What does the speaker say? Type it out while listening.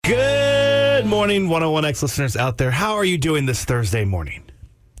Good morning, 101X listeners out there. How are you doing this Thursday morning?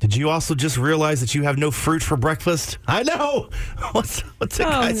 Did you also just realize that you have no fruit for breakfast? I know. What's a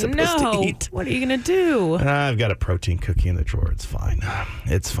guy supposed to eat? What are you going to do? I've got a protein cookie in the drawer. It's fine.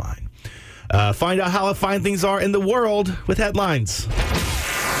 It's fine. Find out how fine things are in the world with headlines.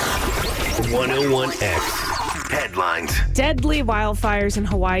 101X headlines. Deadly wildfires in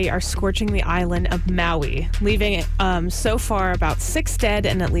Hawaii are scorching the island of Maui, leaving so far about 6 dead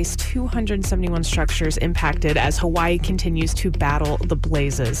and at least 271 structures impacted as Hawaii continues to battle the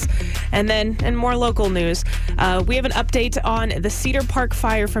blazes. And then, in more local news, we have an update on the Cedar Park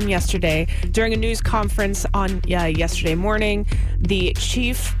fire from yesterday. During a news conference on yesterday morning, the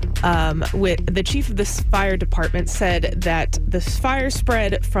chief of this fire department said that the fire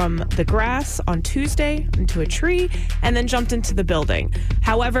spread from the grass on Tuesday into a tree and then jumped into the building.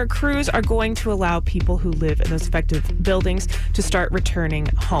 However, crews are going to allow people who live in those affected buildings to start returning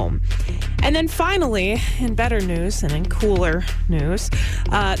home. And then finally, in better news and in cooler news,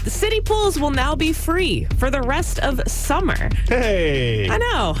 the city pools will now be free for the rest of summer. Hey! I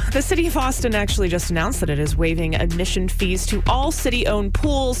know. The city of Austin actually just announced that it is waiving admission fees to all city-owned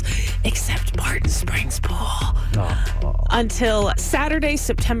pools except Barton Springs Pool. Oh. Until Saturday,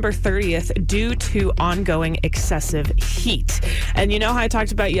 September 30th, due to ongoing excessive heat. And you know how I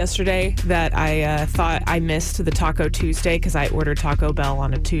talked about yesterday that I thought I missed the Taco Tuesday because I ordered Taco Bell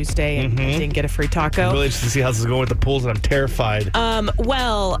on a Tuesday and didn't get a free taco? I'm really interested to see how this is going with the pools, and I'm terrified.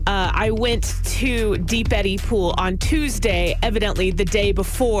 I went to Deep Eddy Pool on Tuesday, evidently the day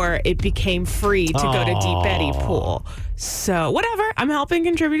before it became free to go to Deep Eddy Pool. So, whatever. I'm helping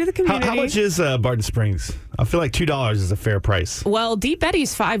contribute to the community. How much is Barton Springs? I feel like $2 is a fair price. Well, Deep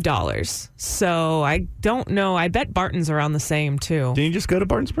Eddy's $5. So, I don't know. I bet Barton's around the same, too. Didn't you just go to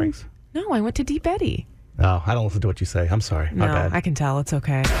Barton Springs? No, I went to Deep Eddy. Oh, I don't listen to what you say. I'm sorry. My bad. I can tell. It's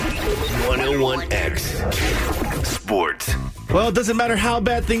okay. 101X Sports. Well, it doesn't matter how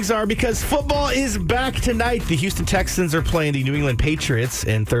bad things are because football is back tonight. The Houston Texans are playing the New England Patriots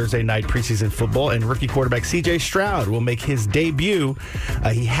in Thursday night preseason football, and rookie quarterback C.J. Stroud will make his debut.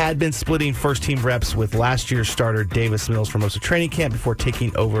 He had been splitting first-team reps with last year's starter Davis Mills for most of training camp before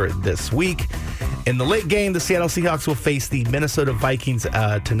taking over this week. In the late game, the Seattle Seahawks will face the Minnesota Vikings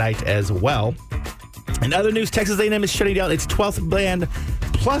tonight as well. In other news, Texas A&M is shutting down its 12th Band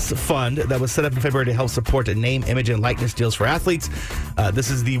Plus Fund that was set up in February to help support name, image, and likeness deals for athletes.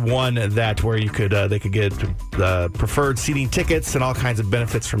 This is the one that where you could they could get preferred seating tickets and all kinds of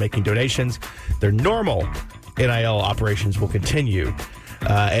benefits for making donations. Their normal NIL operations will continue.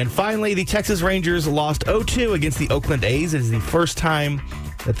 And finally, the Texas Rangers lost 0-2 against the Oakland A's. It is the first time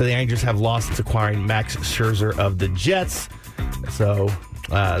that the Rangers have lost since acquiring Max Scherzer of the Jets. So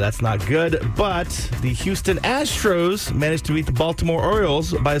that's not good, but the Houston Astros managed to beat the Baltimore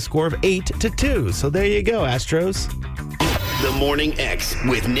Orioles by a score of 8-2. So there you go, Astros. The Morning X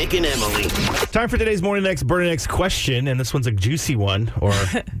with Nick and Emily. Time for today's Morning X Burning X question, and this one's a juicy one, or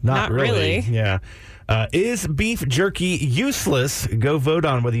not really. Yeah. Is beef jerky useless? Go vote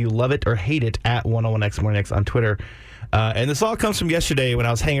on whether you love it or hate it at 101X Morning X on Twitter. And this all comes from yesterday when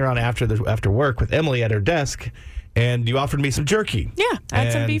I was hanging around after work with Emily at her desk. And you offered me some jerky. Yeah, I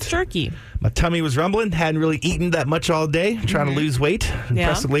had some beef jerky. My tummy was rumbling. Hadn't really eaten that much all day. Trying to lose weight.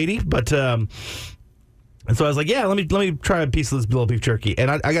 Impressive lady. But and so I was like, yeah, let me try a piece of this little beef jerky.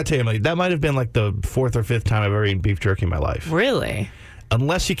 And I got to tell you, Emily, that might have been like the 4th or 5th time I've ever eaten beef jerky in my life. Really?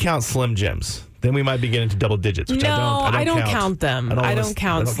 Unless you count Slim Jims. Then we might be getting into double digits, which I don't count them. I don't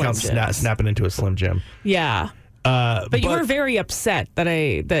count Slim Jims. Snapping into a Slim Jim. Yeah. But you were very upset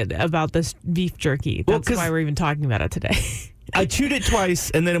about this beef jerky. That's why we're even talking about it today. I chewed it twice,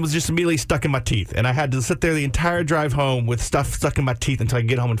 and then it was just immediately stuck in my teeth. And I had to sit there the entire drive home with stuff stuck in my teeth until I could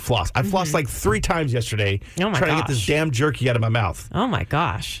get home and floss. I flossed like 3 times yesterday trying to get this damn jerky out of my mouth. Oh, my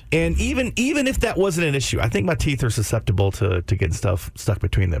gosh. And even if that wasn't an issue, I think my teeth are susceptible to getting stuff stuck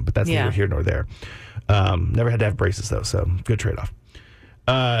between them. But that's neither here nor there. Never had to have braces, though, so good trade-off.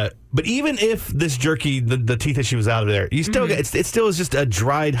 But even if this jerky, the teeth issue was out of there, you still it still is just a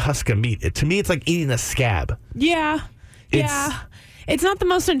dried husk of meat. To me, it's like eating a scab. Yeah. It's not the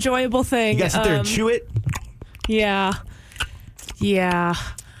most enjoyable thing. You gotta sit there and chew it. Yeah. You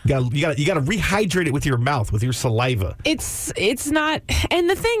gotta rehydrate it with your mouth, with your saliva. It's not. And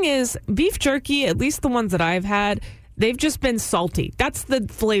the thing is, beef jerky, at least the ones that I've had, they've just been salty. That's the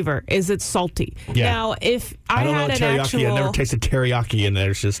flavor, is it's salty. Yeah. Now, if I don't had know an teriyaki. actual... I've never tasted teriyaki in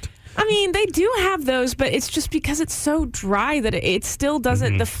there. It's just... I mean, they do have those, but it's just because it's so dry that it still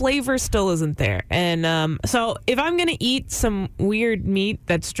doesn't, the flavor still isn't there. And so if I'm going to eat some weird meat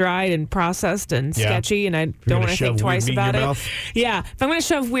that's dried and processed and sketchy and I don't want to think twice about it. Yeah. If I'm going to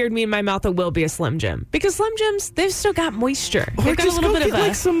shove weird meat in my mouth, it will be a Slim Jim. Because Slim Jims, they've still got moisture. They've got a little bit of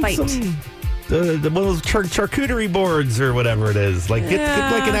a bite. One of those charcuterie boards or whatever it is. Like, get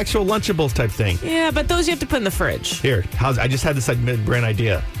like an actual Lunchables type thing. Yeah, but those you have to put in the fridge. Here, I just had this mid-brand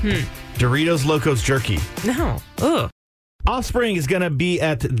idea. Doritos Locos Jerky. No. Ugh. Offspring is going to be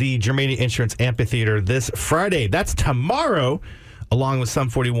at the Germania Insurance Amphitheater this Friday. That's tomorrow, along with Sum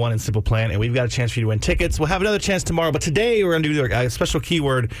 41 and Simple Plan, and we've got a chance for you to win tickets. We'll have another chance tomorrow, but today we're going to do a special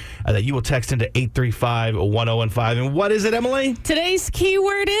keyword that you will text into 835-1015. And what is it, Emily? Today's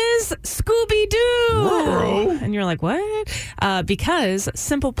keyword is Scooby-Doo. Whoa. And you're like, what? Because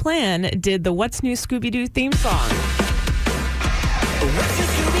Simple Plan did the What's New Scooby-Doo theme song. What's your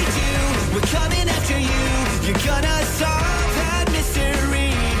Scooby-Doo? We're coming after you. You're gonna solve that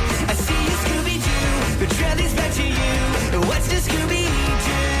mystery. I see you, Scooby-Doo. The trail is back to you. What's the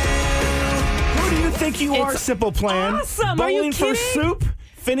Scooby-Doo? Who do you think you are, Simple Plan? Awesome. Bowling Are you for kidding? Soup?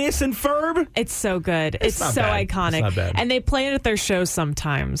 Phineas and Ferb? It's so good. It's not so bad. iconic. It's not bad. And they play it at their shows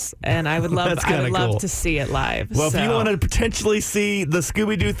sometimes. And I would love That's kinda cool. to see it live. Well, if you want to potentially see the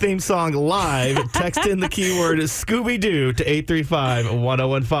Scooby-Doo theme song live, text in the keyword Scooby-Doo to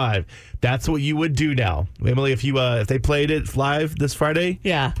 835-1015. That's what you would do now. Emily, if they played it live this Friday,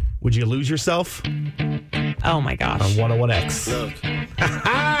 Yeah. would you lose yourself Oh my gosh. on 101X?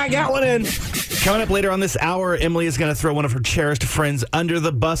 I got one in. Coming up later on this hour, Emily is going to throw one of her cherished friends under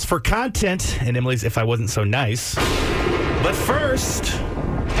the bus for content. And Emily's If I Wasn't So Nice. But first,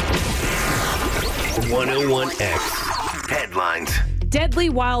 101X headlines. Deadly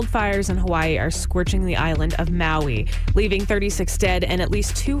wildfires in Hawaii are scorching the island of Maui, leaving 36 dead and at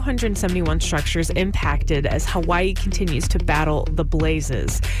least 271 structures impacted as Hawaii continues to battle the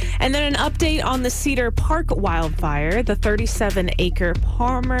blazes. And then an update on the Cedar Park wildfire. The 37-acre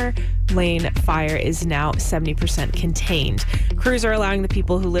Palmer Lane fire is now 70% contained. Crews are allowing the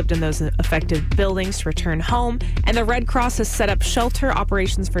people who lived in those affected buildings to return home, and the Red Cross has set up shelter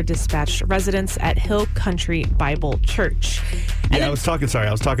operations for dispatched residents at Hill Country Bible Church. I was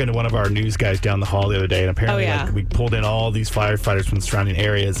talking to one of our news guys down the hall the other day, and apparently we pulled in all these firefighters from the surrounding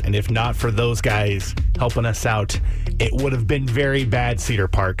areas, and if not for those guys helping us out, it would have been very bad, Cedar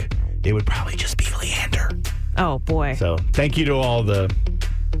Park. It would probably just be Leander. Oh, boy. So thank you to all the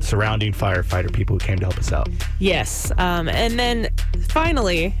surrounding firefighter people who came to help us out. Yes. And then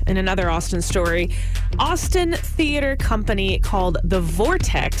finally, in another Austin story, Austin theater company called The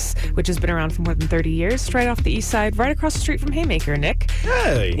Vortex, which has been around for more than 30 years, right off the east side, right across the street from Haymaker, Nick.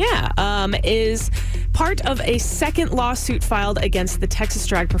 Hey. Yeah. Is part of a second lawsuit filed against the Texas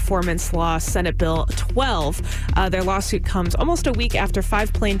Drag Performance Law, Senate Bill 12. Their lawsuit comes almost a week after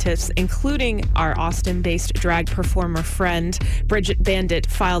 5 plaintiffs, including our Austin-based drag performer friend, Bridget Bandit,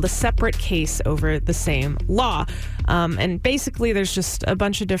 filed a separate case over the same law. And basically, there's just a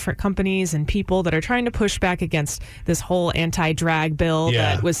bunch of different companies and people that are trying to push back against this whole anti-drag bill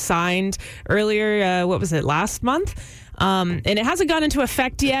that was signed earlier, last month? And it hasn't gone into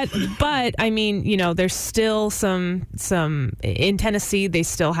effect yet, but I mean, there's still some in Tennessee, they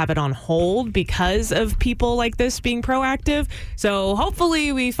still have it on hold because of people like this being proactive. So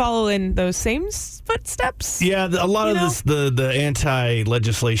hopefully we follow in those same footsteps. Yeah, a lot of this, the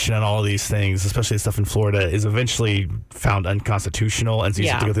anti-legislation and all of these things, especially the stuff in Florida, is eventually found unconstitutional, and so you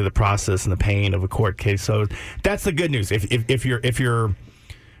have to go through the process and the pain of a court case. So that's the good news. If you're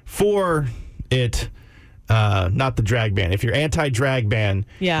for it. Not the drag ban. If you're anti-drag ban,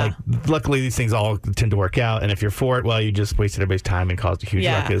 luckily these things all tend to work out. And if you're for it, well, you just wasted everybody's time and caused a huge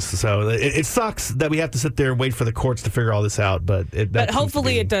ruckus. So it sucks that we have to sit there and wait for the courts to figure all this out. But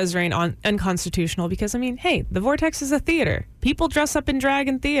hopefully it does reign unconstitutional because, I mean, hey, the Vortex is a theater. People dress up in drag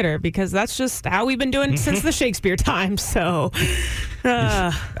in theater because that's just how we've been doing since the Shakespeare times. So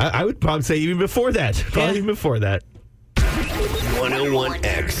I would probably say even before that. Even before that.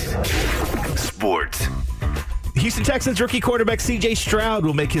 101X Sports. Houston Texans rookie quarterback C.J. Stroud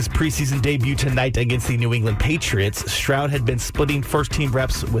will make his preseason debut tonight against the New England Patriots. Stroud had been splitting first-team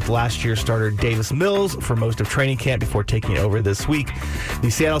reps with last year's starter Davis Mills for most of training camp before taking over this week. The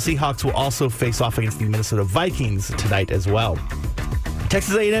Seattle Seahawks will also face off against the Minnesota Vikings tonight as well.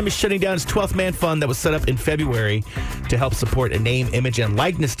 Texas A&M is shutting down its 12th Man Fund that was set up in February to help support name, image, and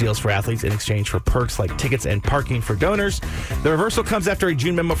likeness deals for athletes in exchange for perks like tickets and parking for donors. The reversal comes after a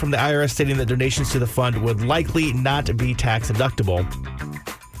June memo from the IRS stating that donations to the fund would likely not be tax deductible.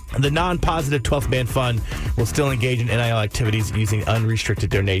 The non-positive 12th Man Fund will still engage in NIL activities using unrestricted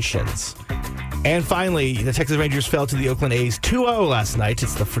donations. And finally, the Texas Rangers fell to the Oakland A's 2-0 last night.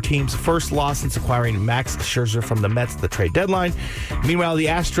 It's the team's first loss since acquiring Max Scherzer from the Mets at the trade deadline. Meanwhile, the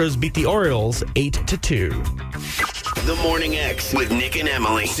Astros beat the Orioles 8-2. The Morning X with Nick and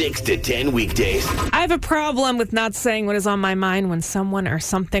Emily, 6 to 10 weekdays. I have a problem with not saying what is on my mind when someone or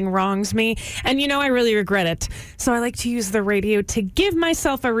something wrongs me. And I really regret it. So I like to use the radio to give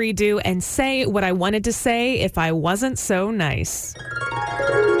myself a redo and say what I wanted to say if I wasn't so nice.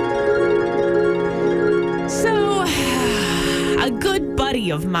 So, a good buddy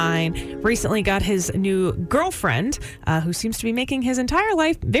of mine recently got his new girlfriend, who seems to be making his entire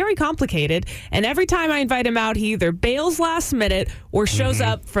life very complicated. And every time I invite him out, he either bails last minute or shows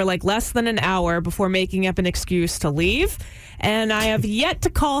up for less than an hour before making up an excuse to leave. And I have yet to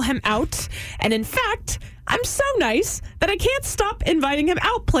call him out. And in fact, I'm so nice that I can't stop inviting him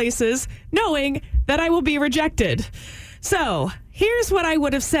out places knowing that I will be rejected. So, here's what I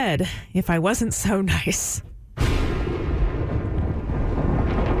would have said if I wasn't so nice.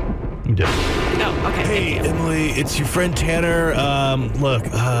 You did. Oh, okay. Hey, Emily, it's your friend Tanner. Look,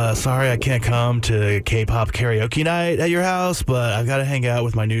 sorry I can't come to K-pop karaoke night at your house, but I've got to hang out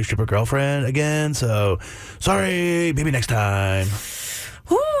with my new stripper girlfriend again, so sorry, maybe next time.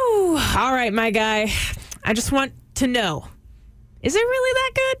 Whew. All right, my guy. I just want to know, is it really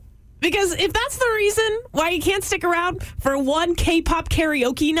that good? Because if that's the reason why you can't stick around for one K-pop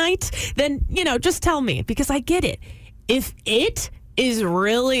karaoke night, then, just tell me, because I get it. If it is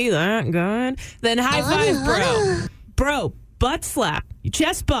really that good, then high five, bro. Bro, butt slap,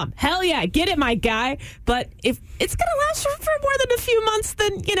 chest bump. Hell yeah, get it, my guy. But if it's going to last for more than a few months,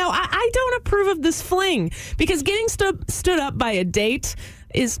 then, I don't approve of this fling. Because getting stood up by a date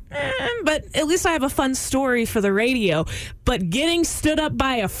is, but at least I have a fun story for the radio. But getting stood up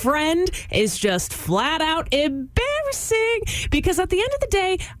by a friend is just flat out embarrassing, because at the end of the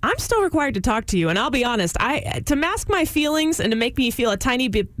day, I'm still required to talk to you. And I'll be honest, to mask my feelings and to make me feel a tiny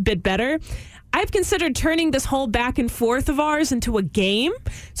bit better, I've considered turning this whole back and forth of ours into a game.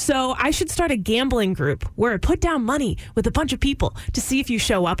 So I should start a gambling group where I put down money with a bunch of people to see if you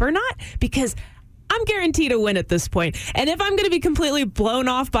show up or not, because I'm guaranteed to win at this point. And if I'm going to be completely blown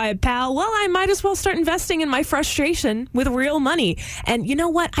off by a pal, well, I might as well start investing in my frustration with real money. And you know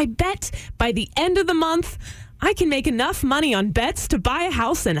what? I bet by the end of the month, I can make enough money on bets to buy a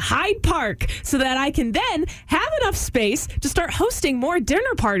house in Hyde Park so that I can then have enough space to start hosting more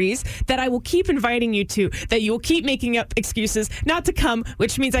dinner parties that I will keep inviting you to, that you will keep making up excuses not to come,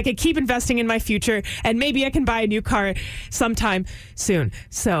 which means I can keep investing in my future, and maybe I can buy a new car sometime soon.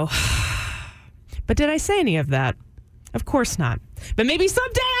 So, but did I say any of that? Of course not. But maybe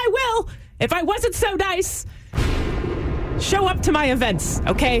someday I will, if I wasn't so nice. Show up to my events,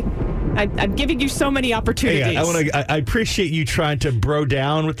 okay? I'm giving you so many opportunities. Hey, I appreciate you trying to bro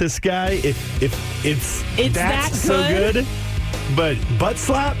down with this guy. If it's that's so good, but butt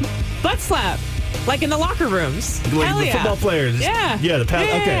slap, like in the locker rooms. Like Hell the yeah. football players. Yeah.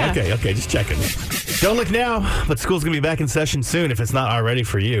 Okay. Just checking. Don't look now, but school's gonna be back in session soon if it's not already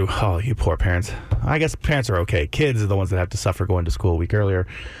for you. Oh, you poor parents. I guess parents are okay. Kids are the ones that have to suffer going to school a week earlier.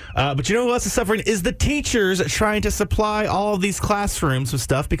 But you know who else is suffering is the teachers trying to supply all of these classrooms with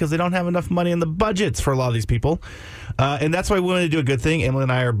stuff because they don't have enough money in the budgets for a lot of these people. And that's why we wanted to do a good thing. Emily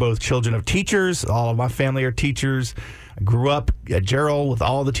and I are both children of teachers. All of my family are teachers. I grew up at Gerald with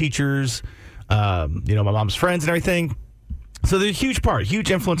all the teachers. My mom's friends and everything. So they're a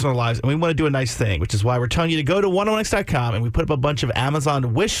huge influence in our lives, and we want to do a nice thing, which is why we're telling you to go to 101x.com, and we put up a bunch of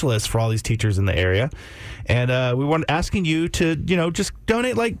Amazon wish lists for all these teachers in the area. And we want asking you to, just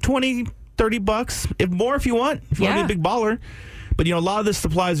donate like $20, $30, if you want to be a big baller. But, a lot of the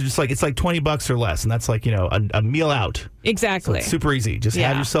supplies are just it's like $20 or less, and that's like, a meal out. Exactly. So it's super easy. Just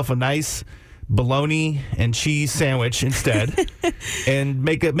have yourself a nice bologna and cheese sandwich instead, and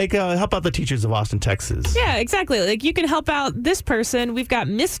make a help out the teachers of Austin, Texas. Yeah, exactly. Like, you can help out this person. We've got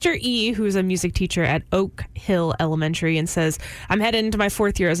Mr. E, who's a music teacher at Oak Hill Elementary, and says, I'm headed into my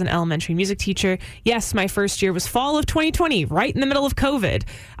 4th year as an elementary music teacher. Yes, my first year was fall of 2020, right in the middle of COVID.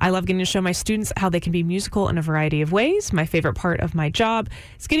 I love getting to show my students how they can be musical in a variety of ways. My favorite part of my job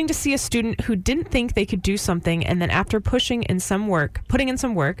is getting to see a student who didn't think they could do something, and then after putting in some work,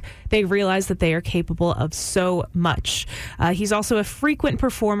 they realize that they are capable of so much. He's also a frequent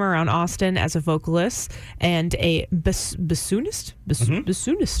performer around Austin as a vocalist and a bassoonist.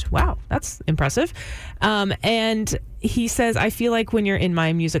 Bassoonist. Wow, that's impressive. And he says, I feel like when you're in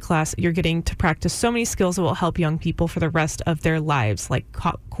my music class, you're getting to practice so many skills that will help young people for the rest of their lives, like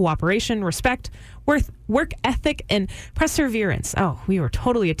cooperation, respect, work ethic, and perseverance. Oh, we were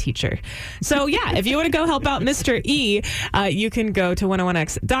totally a teacher. So yeah, if you want to go help out Mr. E, you can go to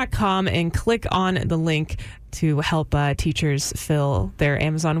 101x.com and click on the link to help teachers fill their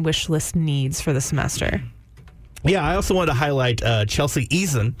Amazon wish list needs for the semester. Yeah, I also wanted to highlight Chelsea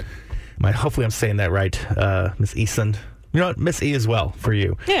Eason. Hopefully I'm saying that right, Miss Eason. You know what? Miss E as well for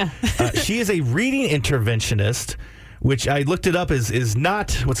you. Yeah. She is a reading interventionist, which I looked it up is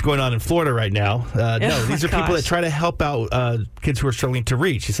not what's going on in Florida right now. No, these are people that try to help out kids who are struggling to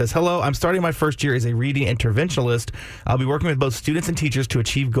read. She says, hello, I'm starting my first year as a reading interventionist. I'll be working with both students and teachers to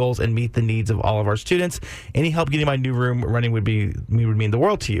achieve goals and meet the needs of all of our students. Any help getting my new room running would mean the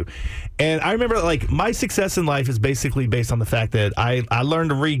world to you. And I remember, like, my success in life is basically based on the fact that I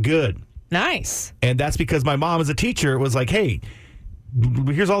learned to read good. Nice. And that's because my mom as a teacher was like, hey,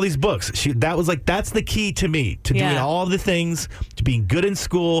 here's all these books. That's the key to me, to doing all of the things, to being good in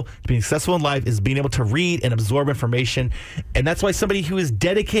school, to being successful in life, is being able to read and absorb information. And that's why somebody who is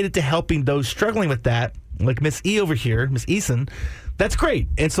dedicated to helping those struggling with that, like Miss E over here, Miss Eason, that's great.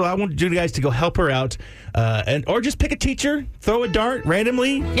 And so I want you guys to go help her out, or just pick a teacher, throw a dart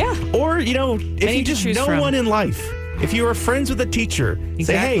randomly. Yeah. Or, if you just know one in life, if you are friends with a teacher,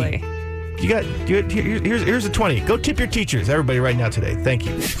 say, hey, here's a 20. Go tip your teachers, everybody, right now today. Thank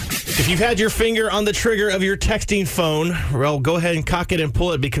you. If you've had your finger on the trigger of your texting phone, well, go ahead and cock it and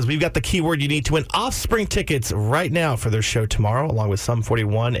pull it, because we've got the keyword you need to win Offspring tickets right now for their show tomorrow, along with Sum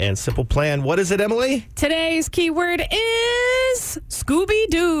 41 and Simple Plan. What is it, Emily? Today's keyword is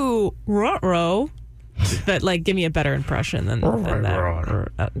Scooby-Doo. Ruh-roh. But, give me a better impression than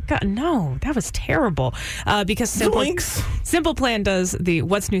that. God, no, that was terrible. Because Simple Plan does the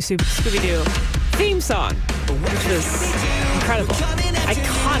What's New Scooby-Doo theme song, which is incredible.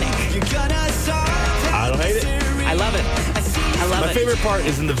 Iconic. I don't hate it. I love it. My favorite part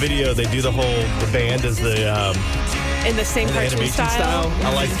is in the video, they do the band as the... in the same cartoon style.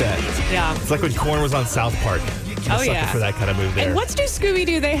 I like that. Yeah. It's like when Korn was on South Park. Oh, yeah. For that kind of move there. And What's New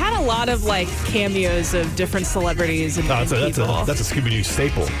Scooby-Doo, they had a lot of, cameos of different celebrities and people. That's a Scooby-Doo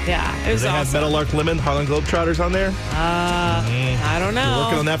staple. Yeah, it was awesome. They have Meadowlark Lemon, Harlem Globetrotters on there? I don't know. We're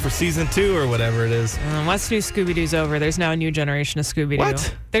working on that for season 2 or whatever it is. What's New Scooby-Doo's over. There's now a new generation of Scooby-Doo.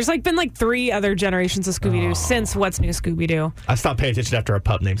 What? There's been 3 other generations of Scooby-Doo since What's New Scooby-Doo. I stopped paying attention after a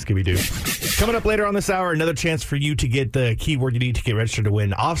pup named Scooby-Doo. Coming up later on this hour, another chance for you to get the keyword you need to get registered to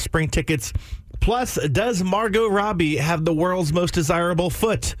win Offspring tickets. Plus, does Margot Robbie have the world's most desirable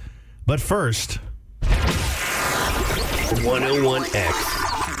foot? But first... 101X.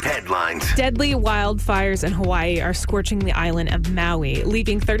 Headlines. Deadly wildfires in Hawaii are scorching the island of Maui,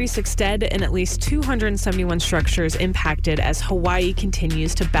 leaving 36 dead and at least 271 structures impacted as Hawaii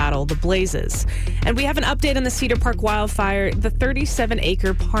continues to battle the blazes. And we have an update on the Cedar Park wildfire. The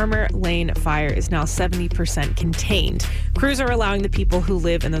 37-acre Palmer Lane fire is now 70% contained. Crews are allowing the people who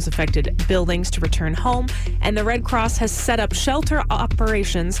live in those affected buildings to return home, and the Red Cross has set up shelter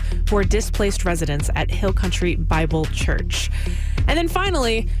operations for displaced residents at Hill Country Bible Church. And then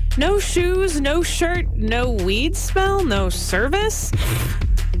finally, no shoes, no shirt, no weed smell, no service.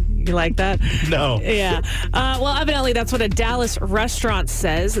 You like that? No. Yeah. Well, evidently that's what a Dallas restaurant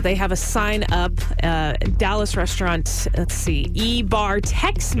says. They have a sign up. Dallas restaurant, let's see, E-Bar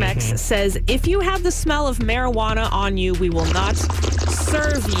Tex-Mex says, if you have the smell of marijuana on you, we will not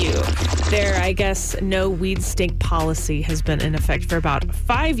serve you. Their, I guess, no weed stink policy has been in effect for about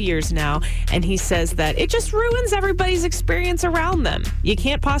 5 years now. And he says that it just ruins everybody's experience around them. You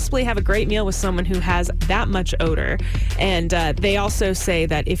can't possibly have a great meal with someone who has that much odor. And they also say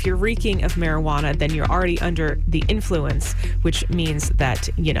that if you're reeking of marijuana, then you're already under the influence, which means that,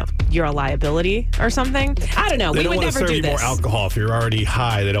 you're a liability or something. I don't know. They we would never do this. They don't want to serve you more alcohalol. If you're already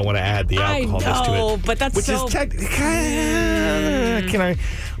high, they don't want to add the alcohol to it. I know, but that's which so... is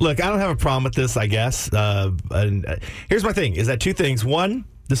Look, I don't have a problem with this, I guess. Here's my thing, is that 2 things. One,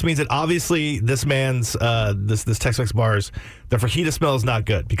 this means that obviously this man's, this Tex-Mex bar's, the fajita smell is not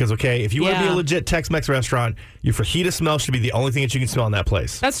good. Because, if you want to be a legit Tex-Mex restaurant, your fajita smell should be the only thing that you can smell in that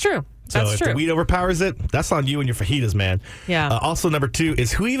place. That's true. So That's if true. the weed overpowers it, that's on you and your fajitas, man. Yeah. Also, number 2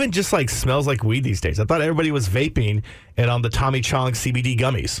 is who even just like smells like weed these days? I thought everybody was vaping and on the Tommy Chong CBD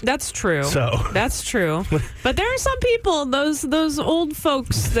gummies. That's true. So that's true. But there are some people, those old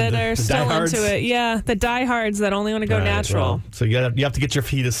folks that are still diehards? into it. Yeah, the diehards that only want to go All right, natural. well, so you have to get your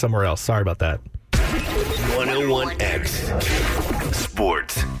fajitas somewhere else. Sorry about that. 101X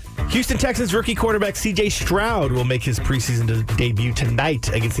Sports. Houston Texans rookie quarterback C.J. Stroud will make his preseason debut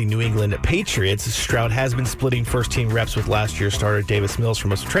tonight against the New England Patriots. Stroud has been splitting first-team reps with last year's starter Davis Mills for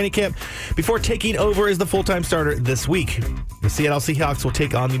most of training camp before taking over as the full-time starter this week. The Seattle Seahawks will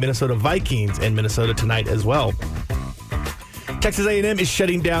take on the Minnesota Vikings in Minnesota tonight as well. Texas A&M is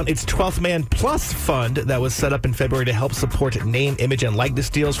shutting down its 12th Man Plus fund that was set up in February to help support name, image, and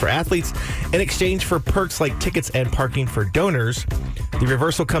likeness deals for athletes in exchange for perks like tickets and parking for donors. The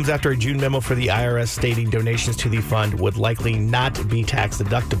reversal comes after a June memo for the IRS stating donations to the fund would likely not be tax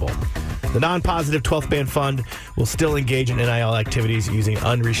deductible. The non-positive 12th Man Fund will still engage in NIL activities using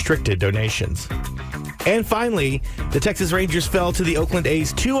unrestricted donations. And finally, the Texas Rangers fell to the Oakland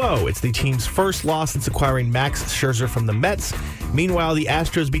A's 2-0. It's the team's first loss since acquiring Max Scherzer from the Mets. Meanwhile, the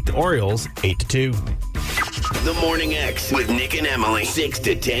Astros beat the Orioles 8-2. The Morning X with Nick and Emily. 6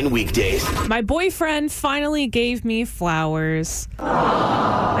 to 10 weekdays. My boyfriend finally gave me flowers.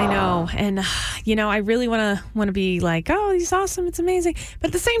 I know, and I really want to be like, oh, he's awesome, it's amazing. But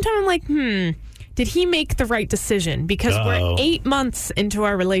at the same time, I'm like, did he make the right decision? Because we're 8 months into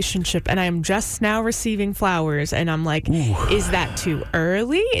our relationship, and I'm just now receiving flowers, and I'm like, is that too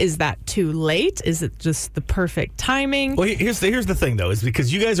early? Is that too late? Is it just the perfect timing? Well, here's the thing, though, is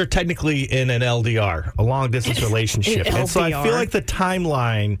because you guys are technically in an LDR, a long-distance relationship. An And so I LDR. feel like the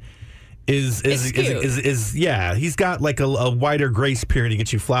timeline is he's got like a wider grace period to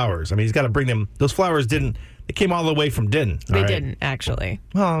get you flowers. I mean, he's got to bring them. Those flowers they came all the way from Denton. They didn't, actually.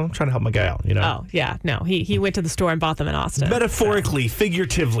 Well, I'm trying to help my guy out, Oh, yeah. No, he went to the store and bought them in Austin. Metaphorically,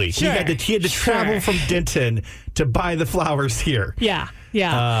 figuratively. Sure. He had to travel from Denton to buy the flowers here. Yeah.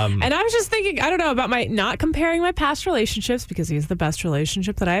 And I was just thinking, I don't know, about not comparing my past relationships, because he's the best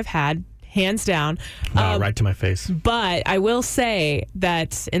relationship that I've had, hands down. Right to my face. But I will say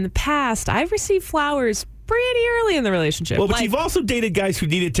that in the past, I've received flowers pretty early in the relationship. Well, but you've also dated guys who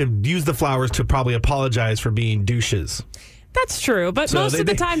needed to use the flowers to probably apologize for being douches. That's true, but most of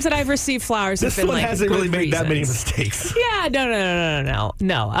the times that I've received flowers have This been one like hasn't good really made that many reasons. mistakes. Yeah, no.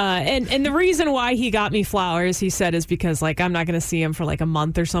 And the reason why he got me flowers, he said, is because like I'm not going to see him for like a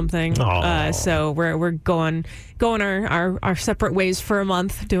month or something. So we're going our separate ways for a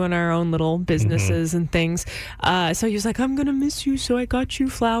month, doing our own little businesses and things. So he was like, I'm going to miss you, so I got you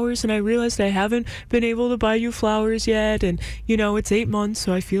flowers, and I realized I haven't been able to buy you flowers yet, and it's 8 months,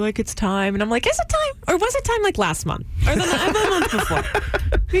 so I feel like it's time. And I'm like, is it time, or was it time like last month or the month before?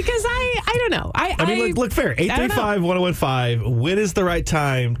 Because I don't know. I mean, look fair. 835-1015. When is the right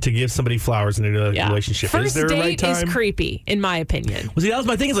time to give somebody flowers in a relationship? First is there a right date time? is creepy, in my opinion. Well, see, that was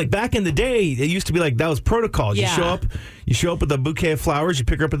my thing. Is like back in the day, it used to be like that was protocol. Yeah. You show up with a bouquet of flowers, you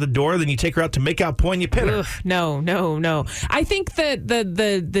pick her up at the door, then you take her out to make out point, and you pin her. Ugh, no. I think that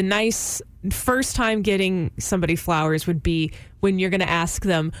the nice first time getting somebody flowers would be when you're going to ask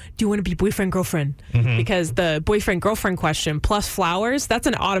them, do you want to be boyfriend, girlfriend? Because the boyfriend, girlfriend question plus flowers, that's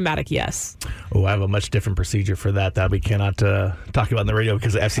an automatic yes. Oh, I have a much different procedure for that we cannot talk about on the radio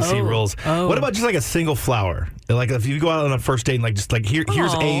because of FCC rules. What about just like a single flower? Like if you go out on a first date and like just like here's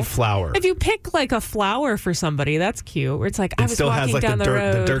a flower. If you pick like a flower for somebody, that's cute. Where it's like I was still walking has like down the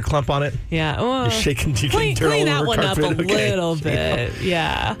road. dirt clump on it. Yeah, well, You're shaking, clean dirt that all over one up carpet. a little bit.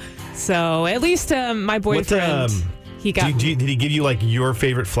 Yeah. So at least my boyfriend, he got. Did he give you like your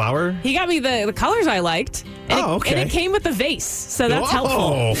favorite flower? He got me the colors I liked. And okay. And it came with the vase, so that's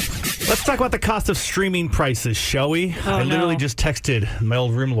helpful. Let's talk about the cost of streaming prices, shall we? I literally just texted my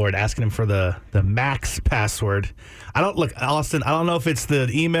old room lord asking him for the max password. Austin, I don't know if it's the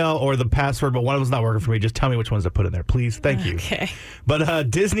email or the password, but one of them's not working for me. Just tell me which ones to put in there, please. Thank you. Okay.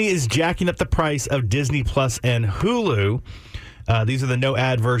 But Disney is jacking up the price of Disney Plus and Hulu. These are the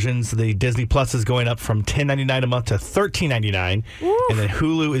no-ad versions. The Disney Plus is going up from $10.99 a month to $13.99. And then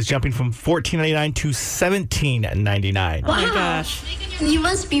Hulu is jumping from $14.99 to $17.99. Oh, my gosh. You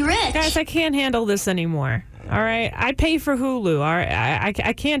must be rich. Guys, I can't handle this anymore. All right? I pay for Hulu. All right?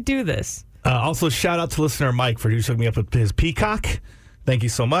 I can't do this. Also, shout out to listener Mike for hooking me up with his Peacock. Thank you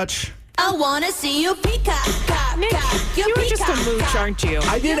so much. I want to see you peacock. Nick, you were just a mooch, aren't you?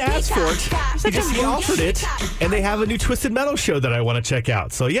 I did ask for it. He offered it, and they have a new Twisted Metal show that I want to check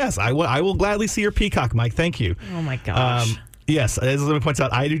out. So, yes, I will gladly see your Peacock, Mike. Thank you. Oh, my gosh. Yes, as Lemon points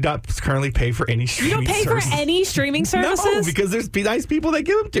out, I do not currently pay for any You streaming don't pay services. for any streaming services? No, because there's nice people that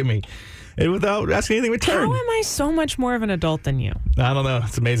give them to me. And without asking anything in return. How am I so much more of an adult than you? I don't know.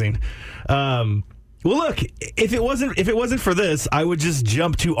 It's amazing. Well, look, if it wasn't for this, I would just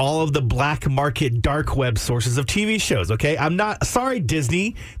jump to all of the black market dark web sources of TV shows. Okay, I'm not sorry,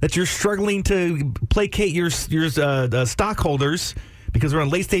 Disney, that you're struggling to placate your stockholders because we're in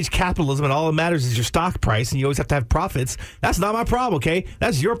late stage capitalism and all that matters is your stock price and you always have to have profits. That's not my problem. Okay,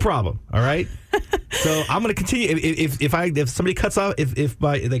 that's your problem. All right. So I'm going to continue. If somebody cuts off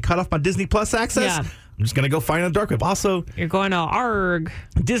they cut off my Disney Plus access, Yeah. I'm just going to go find on the dark web. Also, You're going to ARG.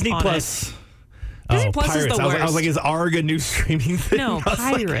 Disney on Plus. Disney Plus Pirates. is the I was worst. like, is ARG a new streaming thing? No, I was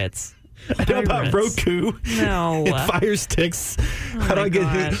like, Pirates. I know about Roku. No. And Fire Sticks. How do my I get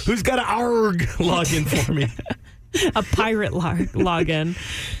gosh. who's got an ARG login for me? A pirate login.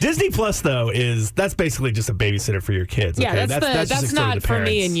 Disney Plus though that's basically just a babysitter for your kids. Yeah, okay? that's just extended not to for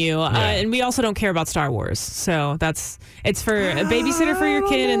me parents. and you. Yeah. And we also don't care about Star Wars. So it's for a babysitter for your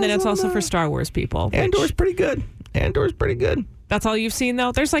kid, and then it's also for Star Wars people. Andor's pretty good. That's all you've seen,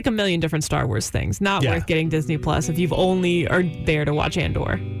 though? There's like a million different Star Wars things. Not Yeah. worth getting Disney Plus if you've only are there to watch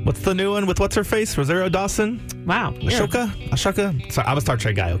Andor. What's the new one with what's her face? Rosario Dawson? Wow. Ashoka? Sorry, I'm a Star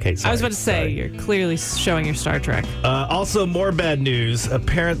Trek guy. Okay, sorry. I was about to say, Sorry. you're clearly showing your Star Trek. Also, more bad news.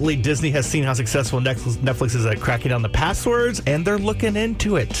 Apparently, Disney has seen how successful Netflix is at cracking down the passwords, and they're looking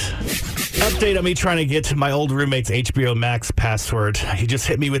into it. Update on me trying to get my old roommate's HBO Max password. He just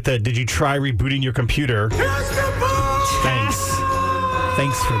hit me with the, did you try rebooting your computer?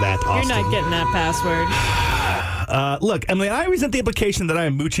 Thanks for that, Austin. You're not getting that password. Look, I mean, I resent the implication that I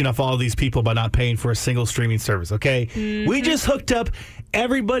am mooching off all of these people by not paying for a single streaming service, okay? Mm-hmm. We just hooked up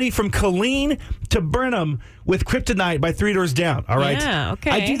everybody from Colleen to Burnham with Kryptonite by Three Doors Down, all right? Yeah,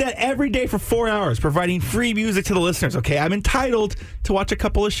 okay. I do that every day for 4 hours, providing free music to the listeners, okay? I'm entitled to watch a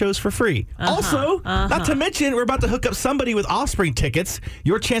couple of shows for free. Also, not to mention, we're about to hook up somebody with Offspring tickets.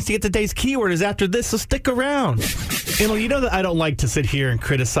 Your chance to get today's keyword is after this, so stick around. Emily, you know that I don't like to sit here and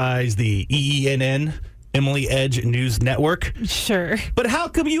criticize the EENN, Emily Edge News Network. Sure. But how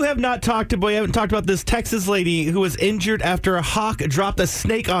come you haven't talked about this Texas lady who was injured after a hawk dropped a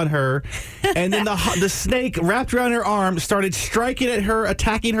snake on her, and then the snake wrapped around her arm, started striking at her,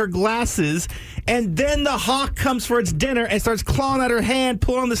 attacking her glasses, and then the hawk comes for its dinner and starts clawing at her hand,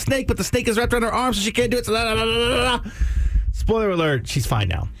 pulling on the snake, but the snake is wrapped around her arm, so she can't do it. So spoiler alert, she's fine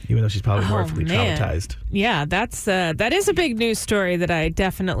now, even though she's probably mortally traumatized. Yeah, that is a big news story that I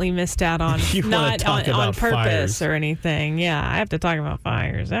definitely missed out on. You wanna Not talk on about purpose fires. or anything. Yeah, I have to talk about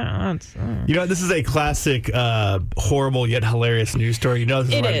fires. You know, this is a classic, horrible yet hilarious news story. You know,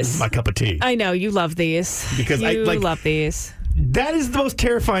 this is my cup of tea. I know you love these. Because you love these. That is the most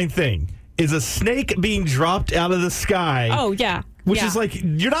terrifying thing, is a snake being dropped out of the sky. Oh yeah, Which is like,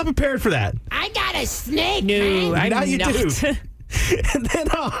 you're not prepared for that. I got a snake. no, I'm Now you not. do. And then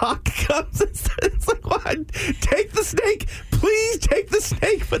a hawk comes and it's like, what? Take the snake. Please take the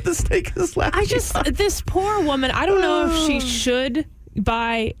snake. But the snake is laughing. This poor woman, I don't know if she should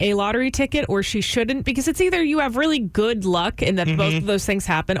buy a lottery ticket or she shouldn't, because it's either you have really good luck and that both of those things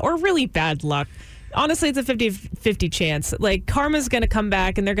happen, or really bad luck. Honestly, it's a 50-50 chance. Like, karma's going to come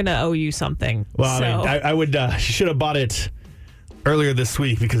back and they're going to owe you something. Well, so. I mean, I would, she should have bought it earlier this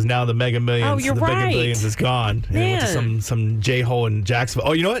week, because now the Mega Millions, Oh, you're the Mega right. Millions is gone. And it went to some J-hole in Jacksonville.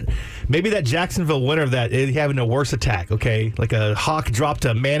 Oh, you know what? Maybe that Jacksonville winner of that is having a worse attack, okay? Like a hawk dropped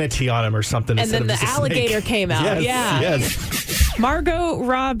a manatee on him or something. And then the alligator came out. Yes. Margot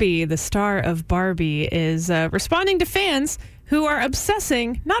Robbie, the star of Barbie, is responding to fans who are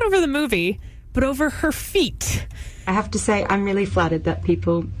obsessing, not over the movie, but over her feet. I have to say, I'm really flattered that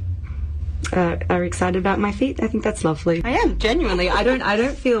people are excited about my feet. I think that's lovely. I am, genuinely. I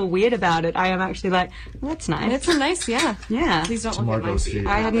don't feel weird about it. I am actually like, well, that's nice. It's a nice, yeah. Yeah. Please don't look at my feet.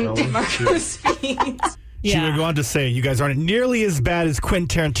 I hadn't Margot's feet. She would go on to say, you guys aren't nearly as bad as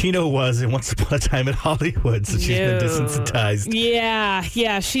Quentin Tarantino was in Once Upon a Time in Hollywood, so she's been desensitized.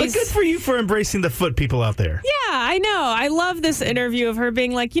 Yeah, she's... But good for you for embracing the foot people out there. Yeah, I know. I love this interview of her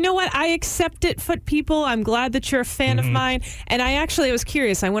being like, you know what? I accept it, foot people. I'm glad that you're a fan of mine. And I was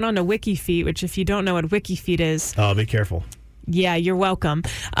curious. I went on to WikiFeet, which if you don't know what WikiFeet is... Oh, be careful. Yeah, you're welcome.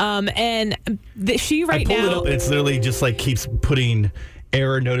 And she right now... I pulled it up, and it's literally just like keeps putting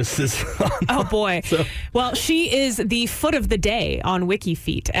error notices on. Oh, boy. Well, she is the foot of the day on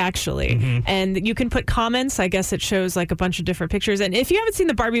WikiFeet, actually. And you can put comments. I guess it shows like a bunch of different pictures. And if you haven't seen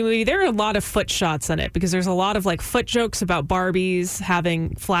the Barbie movie, there are a lot of foot shots on it, because there's a lot of like foot jokes about Barbies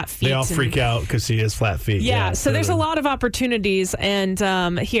having flat feet. They all freak out because she has flat feet. Yeah, so there's a lot of opportunities. And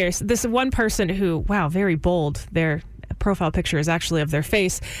here's this one person who, wow, very bold. They're profile picture is actually of their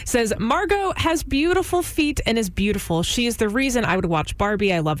face, says, Margot has beautiful feet and is beautiful. She is the reason I would watch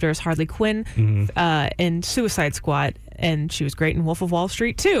Barbie. I loved her as Harley Quinn in Suicide Squad. And she was great in Wolf of Wall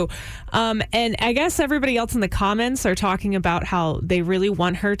Street, too. And I guess everybody else in the comments are talking about how they really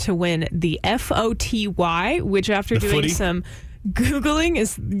want her to win the FOTY, which after doing some Googling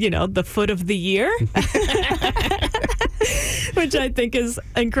is, the foot of the year, which I think is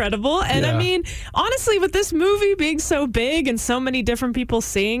incredible. And I mean, honestly, with this movie being so big and so many different people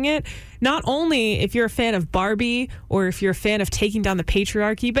seeing it, not only if you're a fan of Barbie or if you're a fan of taking down the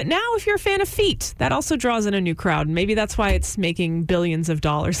patriarchy, but now if you're a fan of feet, that also draws in a new crowd. And maybe that's why it's making billions of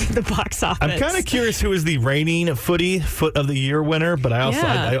dollars at the box office. I'm kind of curious who is the reigning foot of the year winner, but I also,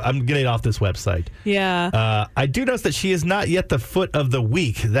 I'm getting off this website. Yeah. I do notice that she is not yet the foot of the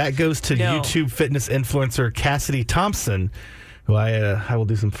week. That goes to YouTube fitness influencer Cassidy Thompson, who I will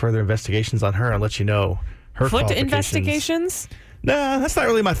do some further investigations on her and let you know her foot qualifications. investigations? Nah, that's not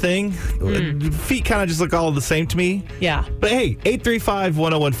really my thing. Feet kind of just look all the same to me. Yeah. But hey,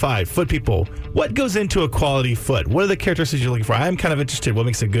 835-1015, foot people, what goes into a quality foot? What are the characteristics you're looking for? I'm kind of interested. What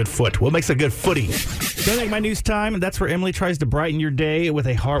makes a good foot? What makes a good footy? Don't make my news time. That's where Emily tries to brighten your day with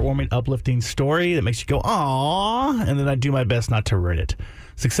a heartwarming, uplifting story that makes you go, aww, and then I do my best not to ruin it.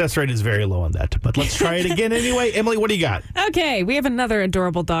 Success rate is very low on that, but let's try it again anyway. Emily, what do you got? Okay, we have another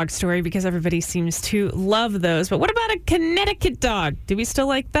adorable dog story because everybody seems to love those. But what about a Connecticut dog? Do we still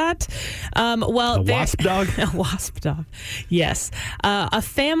like that? A wasp dog? A wasp dog, yes. A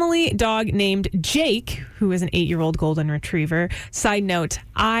family dog named Jake, who is an 8-year-old golden retriever. Side note,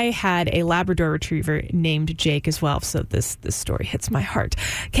 I had a Labrador retriever named Jake as well, so this story hits my heart.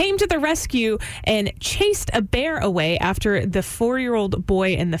 Came to the rescue and chased a bear away after the 4-year-old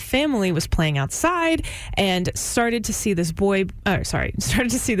boy in the family was playing outside and started to see this bear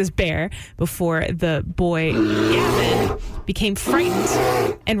before the boy Gavin became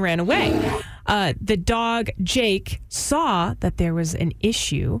frightened and ran away. The dog, Jake, saw that there was an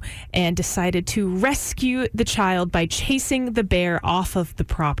issue and decided to rescue the child by chasing the bear off of the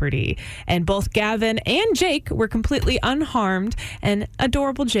property. And both Gavin and Jake were completely unharmed, and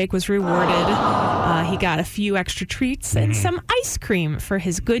adorable Jake was rewarded. He got a few extra treats and some ice cream for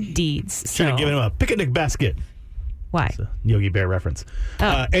his good deeds. Should have given him a picnic basket. Why? It's a Yogi Bear reference.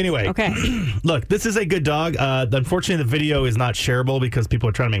 Anyway, okay. Look, this is a good dog. Unfortunately, the video is not shareable because people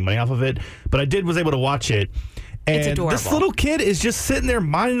are trying to make money off of it. But I was able to watch it. And it's adorable. This little kid is just sitting there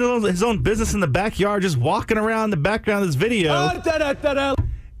minding his own business in the backyard, just walking around the background of this video. And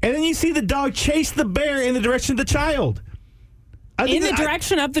then you see the dog chase the bear in the direction of the child. In the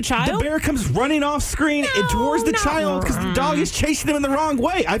direction of the child? The bear comes running off screen and towards the child because the dog is chasing him in the wrong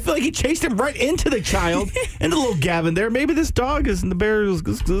way. I feel like he chased him right into the child and the little Gavin there. Maybe this dog is in the bear's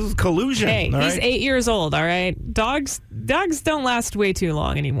collusion. Hey, he's 8 years old, all right? Dogs don't last way too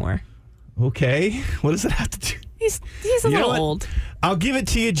long anymore. Okay. What does it have to do? He's a little old. I'll give it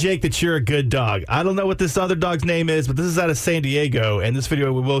to you, Jake, that you're a good dog. I don't know what this other dog's name is, but this is out of San Diego, and this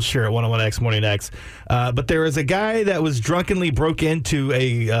video we will share at 101X Morning X. But there is a guy that was drunkenly broke into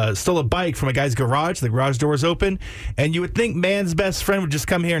stole a bike from a guy's garage. The garage door was open, and you would think man's best friend would just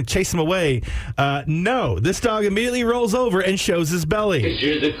come here and chase him away. No, this dog immediately rolls over and shows his belly.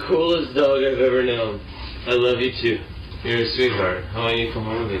 You're the coolest dog I've ever known. I love you too. You're a sweetheart. How long you come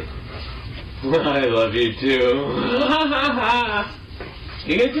home with me? I love you too.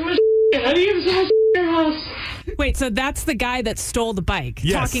 You get too much. How do you have so much in your house? Wait, so that's the guy that stole the bike,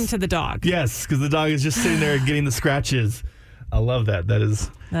 talking to the dog. Yes, because the dog is just sitting there getting the scratches. I love that. That is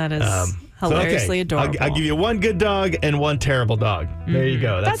hilariously adorable. I'll give you one good dog and one terrible dog. There you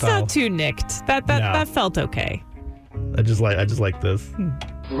go. That's not too nicked. That felt okay. I just like this.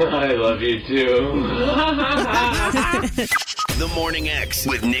 I love you too. The Morning X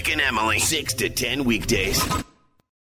with Nick and Emily, 6 to 10 weekdays.